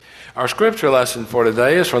Our scripture lesson for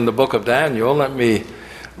today is from the book of Daniel. Let me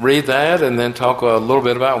read that and then talk a little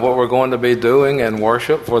bit about what we're going to be doing in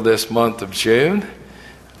worship for this month of June,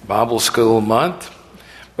 Bible School Month.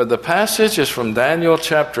 But the passage is from Daniel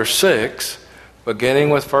chapter 6, beginning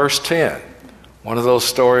with verse 10. One of those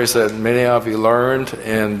stories that many of you learned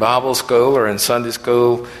in Bible school or in Sunday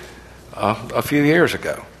school a few years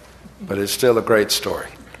ago. But it's still a great story.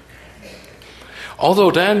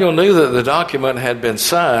 Although Daniel knew that the document had been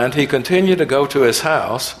signed, he continued to go to his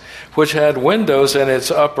house, which had windows in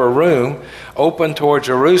its upper room open toward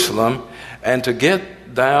Jerusalem, and to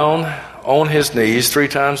get down on his knees 3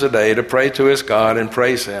 times a day to pray to his God and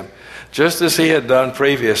praise him, just as he had done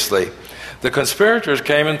previously. The conspirators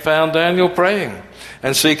came and found Daniel praying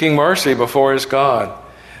and seeking mercy before his God.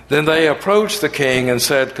 Then they approached the king and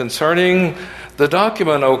said, "Concerning the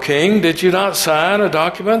document, O king, did you not sign a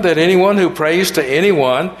document that anyone who prays to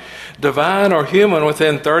anyone, divine or human,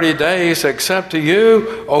 within 30 days, except to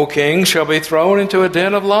you, O king, shall be thrown into a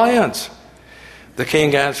den of lions?" The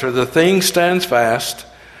king answered, "The thing stands fast,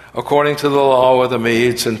 according to the law of the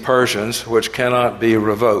Medes and Persians, which cannot be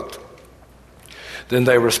revoked." Then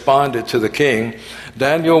they responded to the king,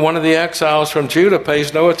 "Daniel, one of the exiles from Judah,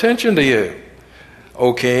 pays no attention to you,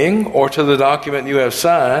 O king, or to the document you have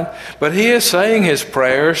signed, but he is saying his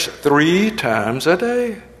prayers 3 times a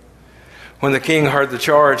day." When the king heard the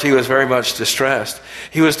charge, he was very much distressed.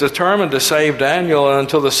 He was determined to save Daniel, and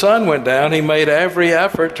until the sun went down, he made every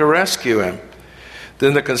effort to rescue him.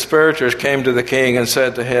 Then the conspirators came to the king and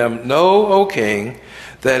said to him, "Know, O king,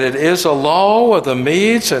 that it is a law of the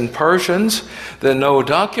Medes and Persians that no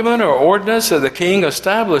document or ordinance that the king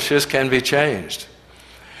establishes can be changed."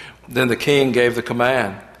 Then the king gave the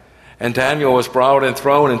command, and Daniel was brought and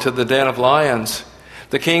thrown into the den of lions.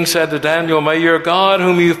 The king said to Daniel, "May your God,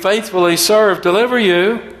 whom you faithfully serve, deliver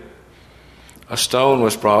you." A stone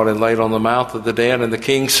was brought and laid on the mouth of the den, and the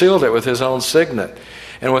king sealed it with his own signet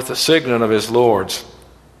and with the signet of his lords,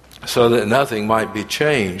 so that nothing might be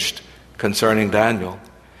changed concerning Daniel.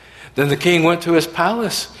 Then the king went to his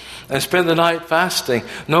palace and spent the night fasting.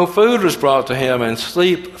 No food was brought to him, and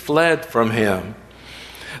sleep fled from him.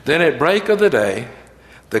 Then at break of the day,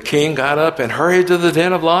 the king got up and hurried to the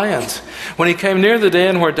den of lions. When he came near the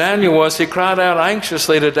den where Daniel was, he cried out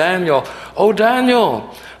anxiously to Daniel, "O Daniel,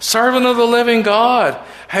 servant of the living God,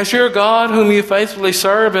 has your God, whom you faithfully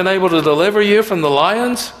serve, been able to deliver you from the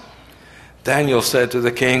lions?" Daniel said to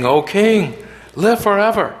the king, "O king, live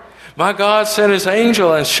forever. My God sent his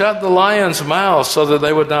angel and shut the lions' mouths so that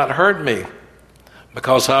they would not hurt me,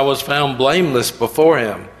 because I was found blameless before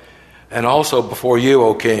him, and also before you,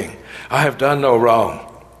 O king. I have done no wrong."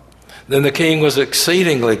 Then the king was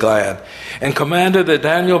exceedingly glad and commanded that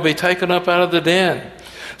Daniel be taken up out of the den.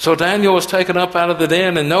 So Daniel was taken up out of the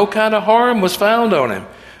den, and no kind of harm was found on him,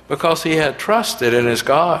 because he had trusted in his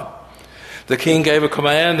God. The king gave a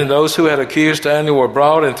command, and those who had accused Daniel were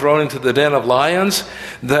brought and thrown into the den of lions,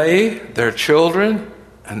 they, their children,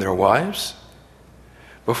 and their wives.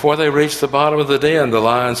 Before they reached the bottom of the den, the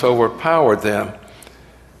lions overpowered them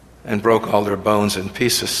and broke all their bones in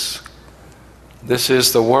pieces. This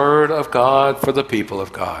is the word of God for the people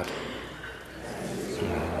of God.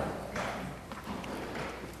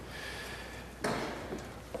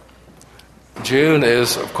 June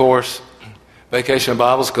is, of course, Vacation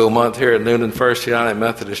Bible School Month here at Newnan First United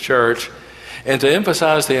Methodist Church. And to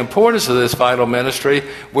emphasize the importance of this vital ministry,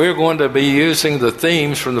 we're going to be using the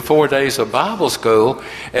themes from the 4 days of Bible school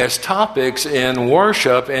as topics in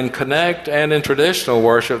worship, in Connect, and in traditional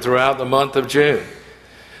worship throughout the month of June.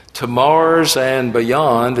 To Mars and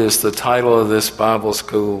Beyond is the title of this Bible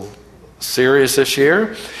school series this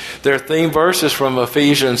year. Their theme verse is from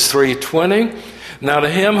Ephesians 3:20. "Now to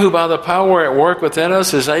him who by the power at work within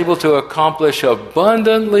us is able to accomplish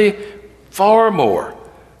abundantly far more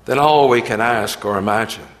than all we can ask or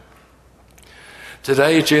imagine."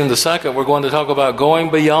 Today, June the 2nd, we're going to talk about going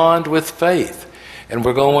beyond with faith. And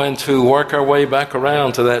we're going to work our way back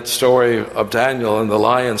around to that story of Daniel in the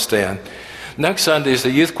lion's den. Next Sunday is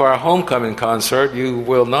the Youth Choir Homecoming Concert. You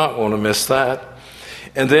will not want to miss that.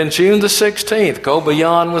 And then June the 16th, go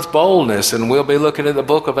beyond with boldness, and we'll be looking at the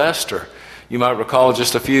book of Esther. You might recall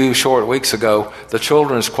just a few short weeks ago, the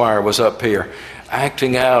children's choir was up here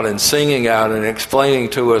acting out and singing out and explaining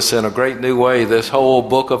to us in a great new way this whole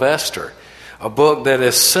book of Esther, a book that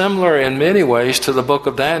is similar in many ways to the book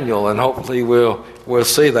of Daniel, and hopefully we'll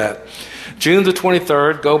see that. June the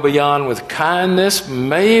 23rd, go beyond with kindness,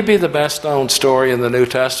 maybe the best known story in the New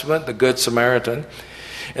Testament, the Good Samaritan.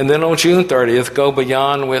 And then on June 30th, go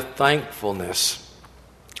beyond with thankfulness.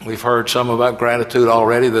 We've heard some about gratitude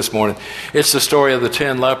already this morning. It's the story of the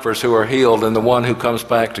 10 lepers who are healed and the one who comes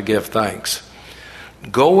back to give thanks.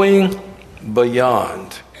 Going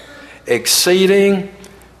beyond, exceeding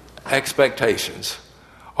expectations.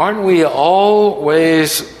 Aren't we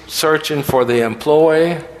always searching for the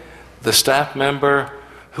employee, the staff member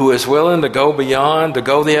who is willing to go beyond, to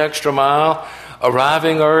go the extra mile,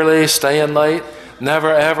 arriving early, staying late,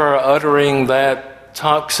 never ever uttering that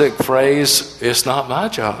toxic phrase, "It's not my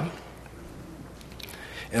job"?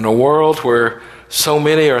 In a world where so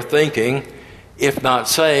many are thinking, if not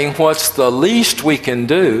saying, what's the least we can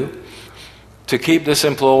do to keep this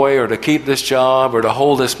employee or to keep this job or to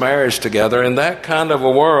hold this marriage together? In that kind of a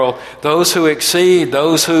world, those who exceed,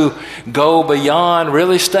 those who go beyond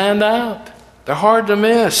really stand out. They're hard to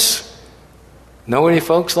miss. Know any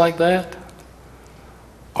folks like that?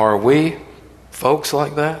 Are we folks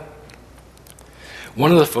like that?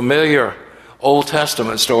 One of the familiar Old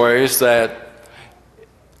Testament stories that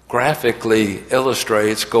graphically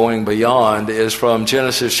illustrates going beyond is from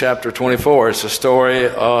Genesis chapter 24. It's the story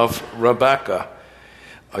of Rebekah,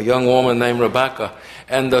 a young woman named Rebekah.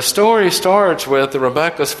 And the story starts with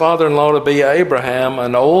Rebekah's father-in-law to be Abraham,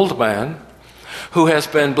 an old man who has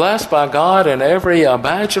been blessed by God in every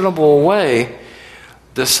imaginable way,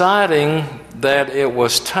 deciding that it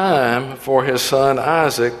was time for his son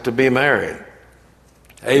Isaac to be married.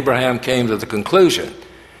 Abraham came to the conclusion,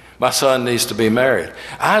 my son needs to be married.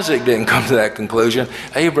 Isaac didn't come to that conclusion.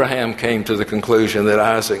 Abraham came to the conclusion that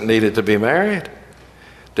Isaac needed to be married.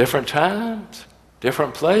 Different times,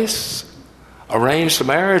 different place. Arranged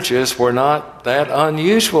marriages were not that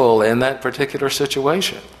unusual in that particular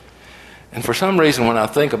situation. And for some reason, when I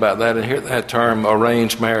think about that and hear that term,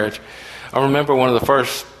 arranged marriage, I remember one of the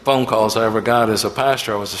first phone calls I ever got as a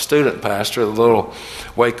pastor. I was a student pastor at the little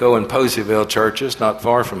Waco and Poseyville churches, not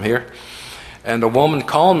far from here. And a woman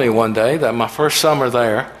called me one day, that my first summer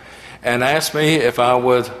there, and asked me if I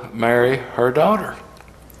would marry her daughter.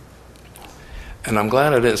 And I'm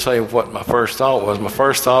glad I didn't say what my first thought was. My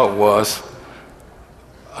first thought was,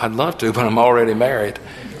 I'd love to, but I'm already married.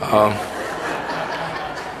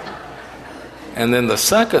 And then the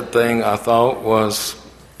second thing I thought was,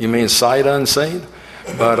 you mean sight unseen?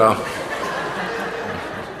 But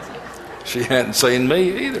she hadn't seen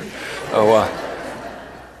me either.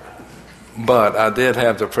 But I did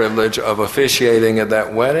have the privilege of officiating at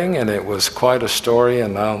that wedding, and it was quite a story,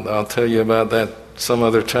 and I'll tell you about that some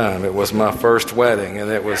other time. It was my first wedding, and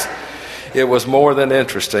it was more than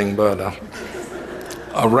interesting. But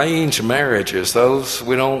arranged marriages, those,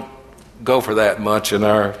 we don't go for that much in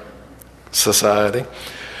our society.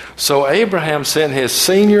 So Abraham sent his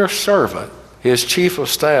senior servant, his chief of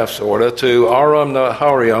staff sort of, to Aram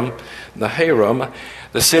Naharaim,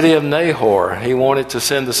 the city of Nahor. He wanted to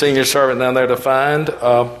send the senior servant down there to find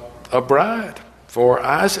a bride for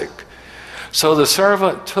Isaac. So the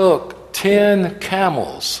servant took 10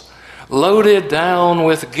 camels loaded down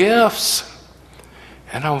with gifts.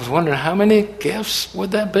 And I was wondering, how many gifts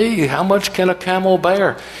would that be? How much can a camel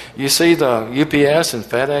bear? You see the UPS and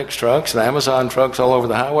FedEx trucks and Amazon trucks all over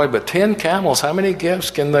the highway, but 10 camels, how many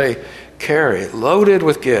gifts can they carry? Loaded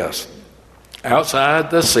with gifts.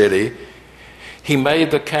 Outside the city, he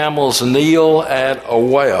made the camels kneel at a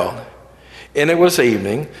well. And it was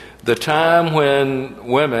evening, the time when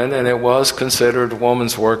women, and it was considered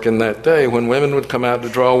woman's work in that day, when women would come out to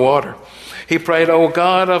draw water. He prayed, "O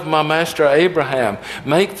God of my master Abraham,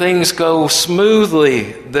 make things go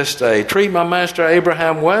smoothly this day. Treat my master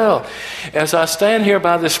Abraham well. As I stand here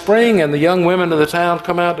by the spring and the young women of the town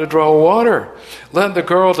come out to draw water, let the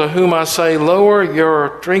girl to whom I say, 'Lower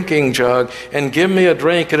your drinking jug and give me a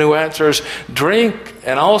drink,' and who answers, 'Drink,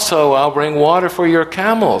 and also I'll bring water for your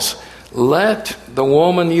camels.' Let the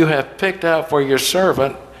woman you have picked out for your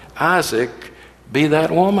servant, Isaac, be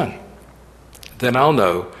that woman. Then I'll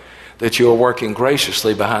know that you are working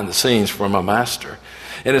graciously behind the scenes for my master."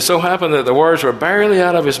 And it so happened that the words were barely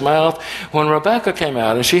out of his mouth when Rebekah came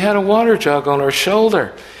out, and she had a water jug on her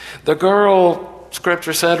shoulder. The girl,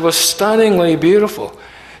 Scripture said, was stunningly beautiful.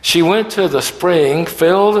 She went to the spring,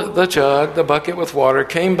 filled the jug, the bucket with water,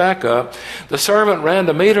 came back up. The servant ran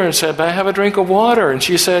to meet her and said, "May I have a drink of water?" And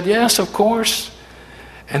she said, "Yes, of course."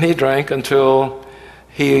 And he drank until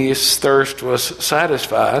his thirst was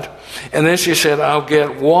satisfied. And then she said, "I'll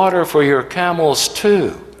get water for your camels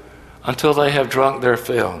too, until they have drunk their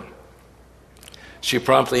fill." She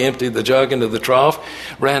promptly emptied the jug into the trough,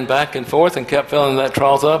 ran back and forth, and kept filling that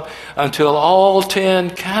trough up until all 10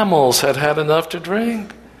 camels had had enough to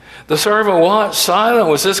drink. The servant was silent.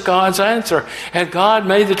 Was this God's answer? Had God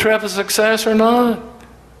made the trip a success or not?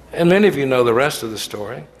 And many of you know the rest of the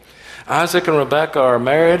story. Isaac and Rebekah are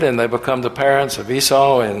married, and they become the parents of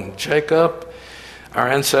Esau and Jacob, our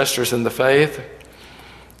ancestors in the faith.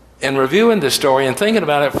 In reviewing this story and thinking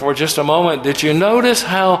about it for just a moment, did you notice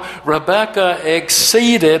how Rebekah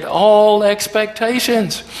exceeded all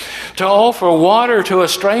expectations? To offer water to a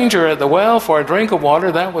stranger at the well for a drink of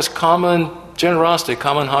water, that was common generosity,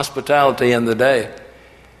 common hospitality in the day.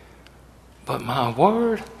 But my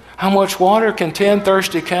word, how much water can 10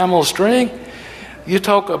 thirsty camels drink? You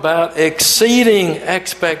talk about exceeding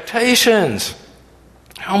expectations.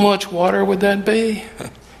 How much water would that be?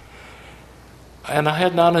 And I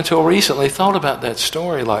had not until recently thought about that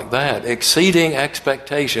story like that. Exceeding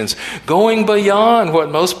expectations. Going beyond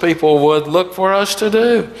what most people would look for us to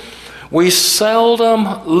do. We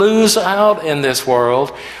seldom lose out in this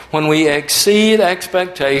world when we exceed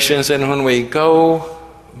expectations and when we go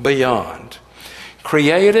beyond.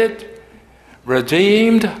 Created,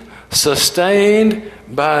 redeemed, sustained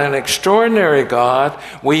by an extraordinary God,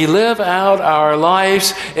 we live out our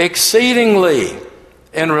lives exceedingly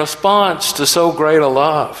in response to so great a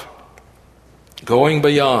love. Going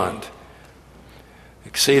beyond,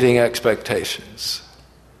 exceeding expectations.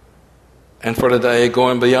 And for today,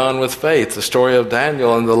 going beyond with faith, the story of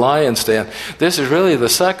Daniel and the lion's den. This is really the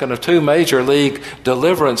second of two major league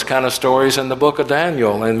deliverance kind of stories in the book of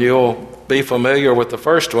Daniel, and you'll be familiar with the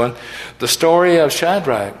first one, the story of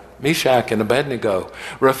Shadrach, Meshach, and Abednego,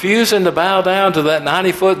 refusing to bow down to that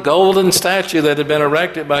 90-foot golden statue that had been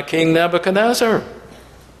erected by King Nebuchadnezzar.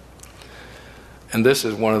 And this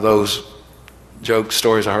is one of those joke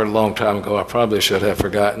stories I heard a long time ago. I probably should have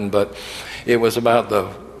forgotten, but it was about the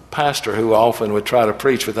pastor who often would try to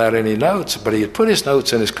preach without any notes, but he had put his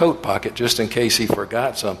notes in his coat pocket just in case he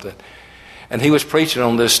forgot something. And he was preaching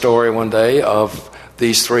on this story one day of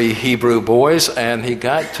these three Hebrew boys, and he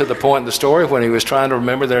got to the point in the story when he was trying to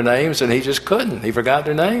remember their names, and he just couldn't. He forgot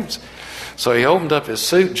their names. So he opened up his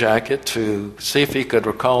suit jacket to see if he could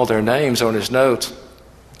recall their names on his notes.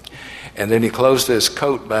 And then he closed his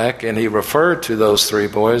coat back, and he referred to those three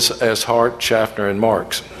boys as Hart, Schaffner, and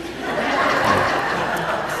Marks.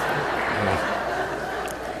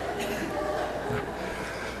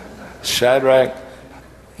 Shadrach,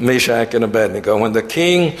 Meshach, and Abednego. When the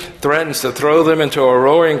king threatens to throw them into a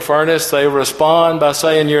roaring furnace, they respond by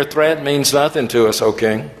saying, "Your threat means nothing to us, O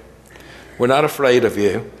king. We're not afraid of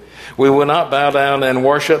you. We will not bow down and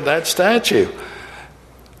worship that statue.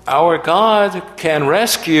 Our God can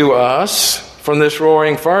rescue us from this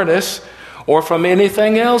roaring furnace or from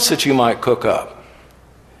anything else that you might cook up.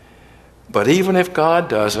 But even if God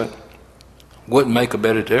doesn't, wouldn't make a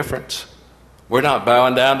bit of difference. We're not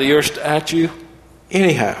bowing down to your statue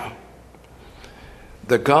anyhow.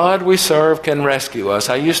 The God we serve can rescue us."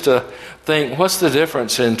 I used to think, what's the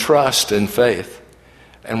difference in trust and faith?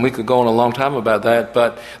 And we could go on a long time about that,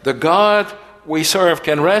 but the God we serve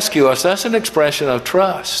can rescue us. That's an expression of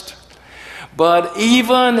trust. But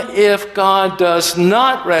even if God does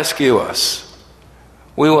not rescue us,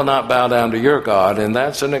 we will not bow down to your God, and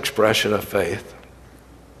that's an expression of faith.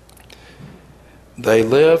 They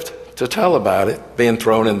lived to tell about it, being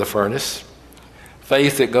thrown in the furnace.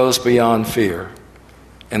 Faith that goes beyond fear.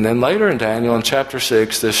 And then later in Daniel, in chapter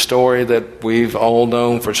 6, this story that we've all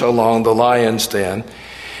known for so long, the lion's den,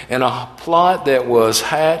 and a plot that was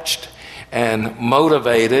hatched and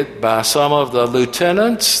motivated by some of the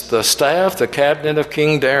lieutenants, the staff, the cabinet of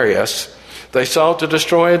King Darius. They sought to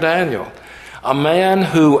destroy Daniel, a man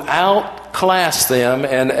who outclassed them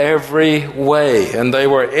in every way. And they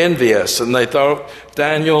were envious, and they thought,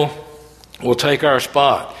 Daniel will take our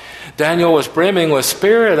spot. Daniel was brimming with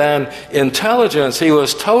spirit and intelligence. He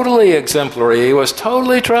was totally exemplary. He was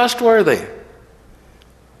totally trustworthy.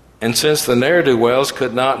 And since the ne'er-do-wells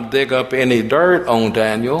could not dig up any dirt on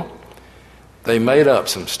Daniel, they made up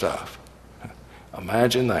some stuff.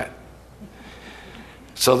 Imagine that.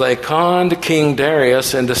 So they conned King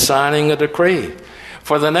Darius into signing a decree.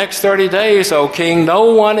 For the next 30 days, O king,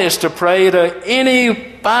 no one is to pray to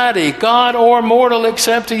anybody, God or mortal,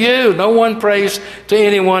 except to you. No one prays to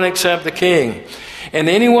anyone except the king. And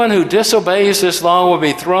anyone who disobeys this law will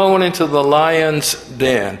be thrown into the lion's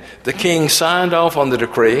den. The king signed off on the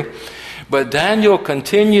decree. But Daniel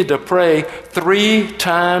continued to pray 3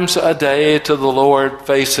 times a day to the Lord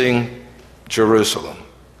facing Jerusalem.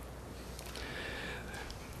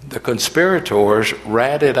 The conspirators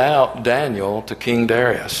ratted out Daniel to King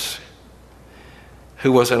Darius,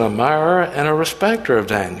 who was an admirer and a respecter of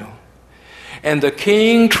Daniel. And the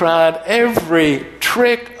king tried every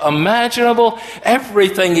trick imaginable,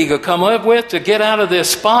 everything he could come up with to get out of this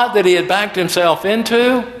spot that he had backed himself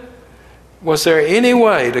into. Was there any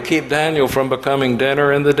way to keep Daniel from becoming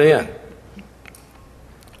dinner in the den?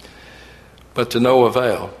 but to no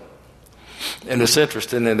avail. And it's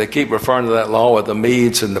interesting, and they keep referring to that law with the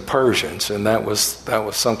Medes and the Persians, and that was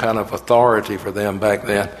some kind of authority for them back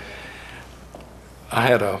then. I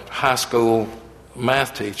had a high school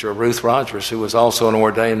math teacher, Ruth Rogers, who was also an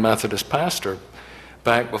ordained Methodist pastor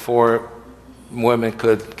back before women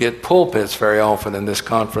could get pulpits very often in this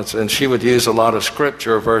conference, and she would use a lot of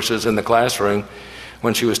scripture verses in the classroom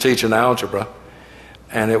when she was teaching algebra.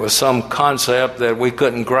 And it was some concept that we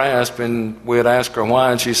couldn't grasp, and we'd ask her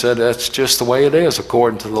why, and she said, that's just the way it is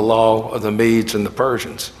according to the law of the Medes and the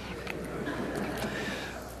Persians.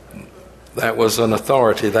 That was an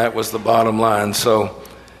authority. That was the bottom line. So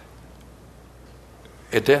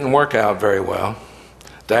it didn't work out very well.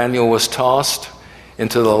 Daniel was tossed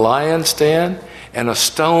into the lion's den, and a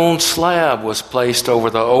stone slab was placed over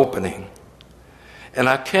the opening. And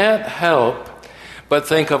I can't help but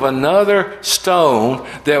think of another stone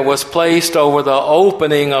that was placed over the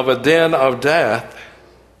opening of a den of death.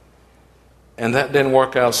 And that didn't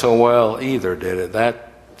work out so well either, did it?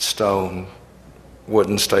 That stone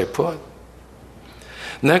wouldn't stay put.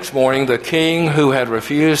 Next morning, the king, who had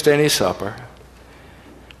refused any supper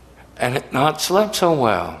and had not slept so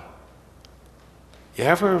well. You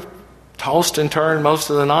ever tossed and turned most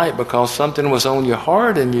of the night because something was on your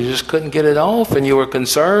heart and you just couldn't get it off, and you were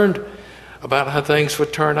concerned about how things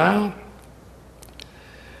would turn out?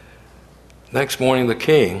 Next morning, the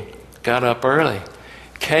king got up early,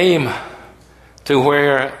 came to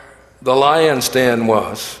where the lion's den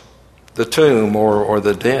was, the tomb or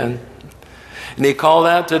the den, and he called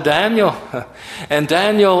out to Daniel, and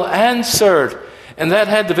Daniel answered. And that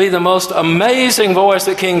had to be the most amazing voice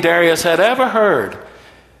that King Darius had ever heard.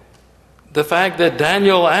 The fact that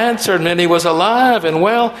Daniel answered meant he was alive and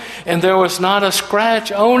well, and there was not a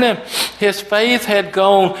scratch on him. His faith had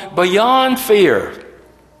gone beyond fear,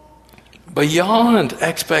 beyond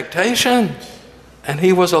expectation, and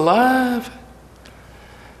he was alive.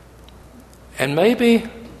 And maybe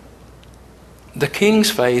the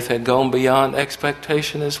king's faith had gone beyond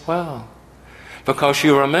expectation as well. Because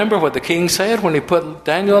you remember what the king said when he put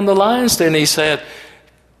Daniel in the lion's den. He said,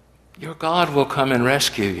 your God will come and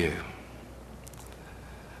rescue you.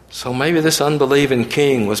 So maybe this unbelieving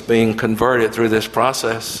king was being converted through this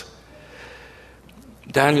process.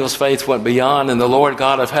 Daniel's faith went beyond, and the Lord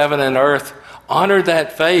God of heaven and earth honored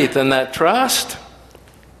that faith and that trust.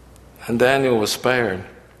 And Daniel was spared.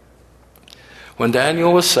 When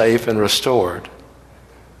Daniel was safe and restored,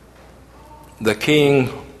 the king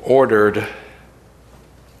ordered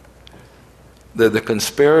that the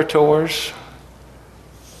conspirators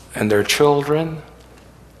and their children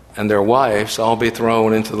and their wives all be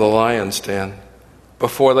thrown into the lion's den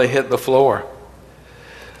before they hit the floor.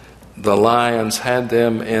 The lions had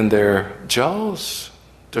them in their jaws,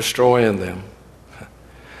 destroying them.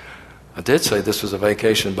 I did say this was a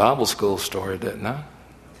vacation Bible school story, didn't I?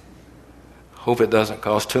 Hope it doesn't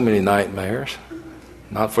cause too many nightmares.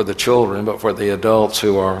 Not for the children, but for the adults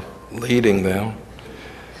who are leading them.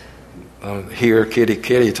 Here, kitty,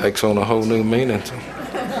 kitty takes on a whole new meaning.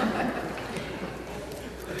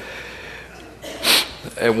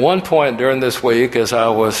 At one point during this week, as I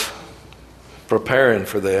was preparing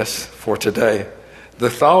for today,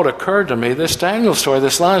 the thought occurred to me, this Daniel story,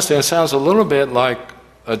 this lion's den, sounds a little bit like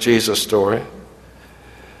a Jesus story.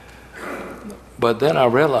 But then I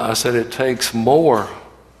realized that it takes more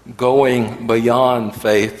going beyond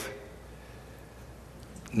faith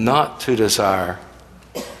not to desire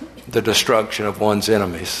the destruction of one's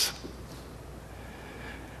enemies.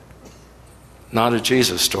 Not a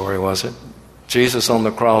Jesus story, was it? Jesus on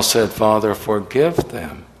the cross said, Father, forgive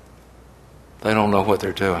them. They don't know what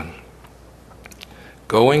they're doing.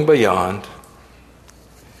 Going beyond,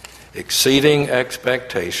 exceeding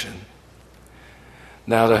expectation.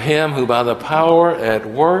 Now to him who by the power at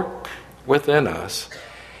work within us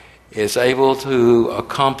is able to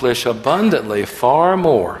accomplish abundantly far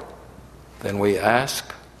more than we ask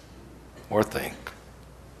or think.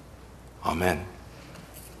 Amen.